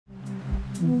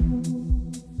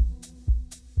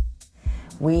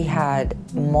We had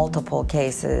multiple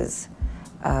cases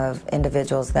of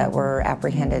individuals that were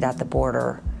apprehended at the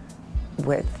border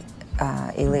with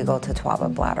illegal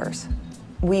Totoaba bladders.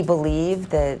 We believe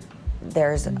that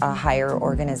there's a higher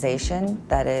organization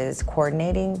that is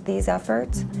coordinating these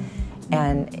efforts,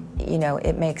 and you know,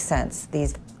 it makes sense.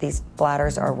 These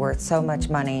bladders are worth so much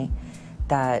money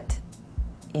that,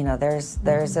 you know,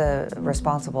 there's a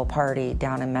responsible party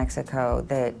down in Mexico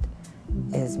that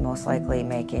is most likely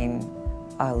making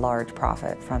a large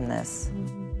profit from this.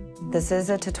 This is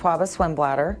a Totoaba swim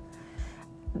bladder.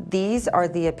 These are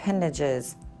the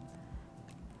appendages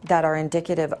that are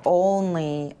indicative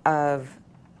only of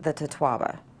the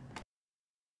Totoaba.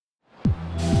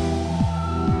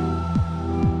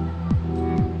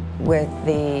 With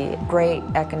the great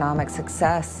economic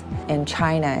success in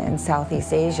China and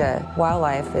Southeast Asia,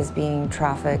 wildlife is being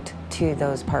trafficked to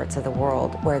those parts of the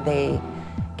world where they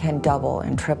can double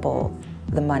and triple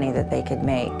the money that they could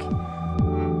make.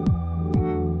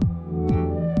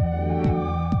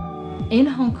 In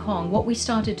Hong Kong, what we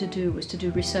started to do was to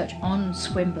do research on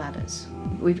swim bladders.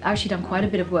 We've actually done quite a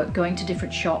bit of work going to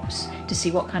different shops to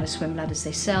see what kind of swim bladders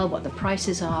they sell, what the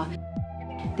prices are.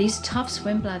 These tough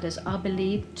swim bladders are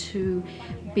believed to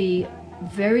be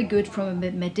very good from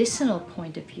a medicinal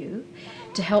point of view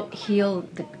to help heal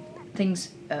the things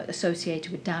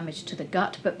associated with damage to the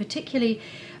gut, but particularly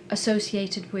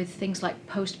associated with things like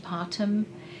postpartum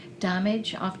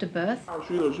damage after birth.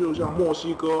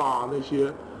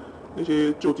 那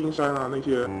些旧金山啊，那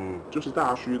些就是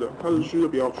大须的，它是须的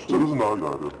比较粗。这个是哪里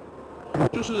来的？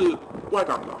就是外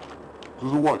港的。这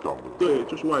是外港的。对，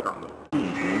就是外港的。是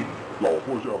以前老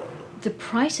货下来的。The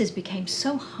prices became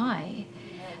so high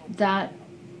that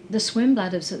the swim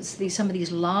bladders, some of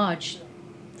these large,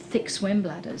 thick swim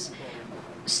bladders,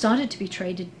 started to be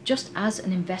traded just as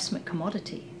an investment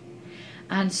commodity.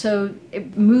 And so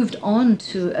it moved on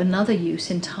to another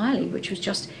use entirely, which was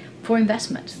just for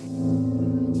investment.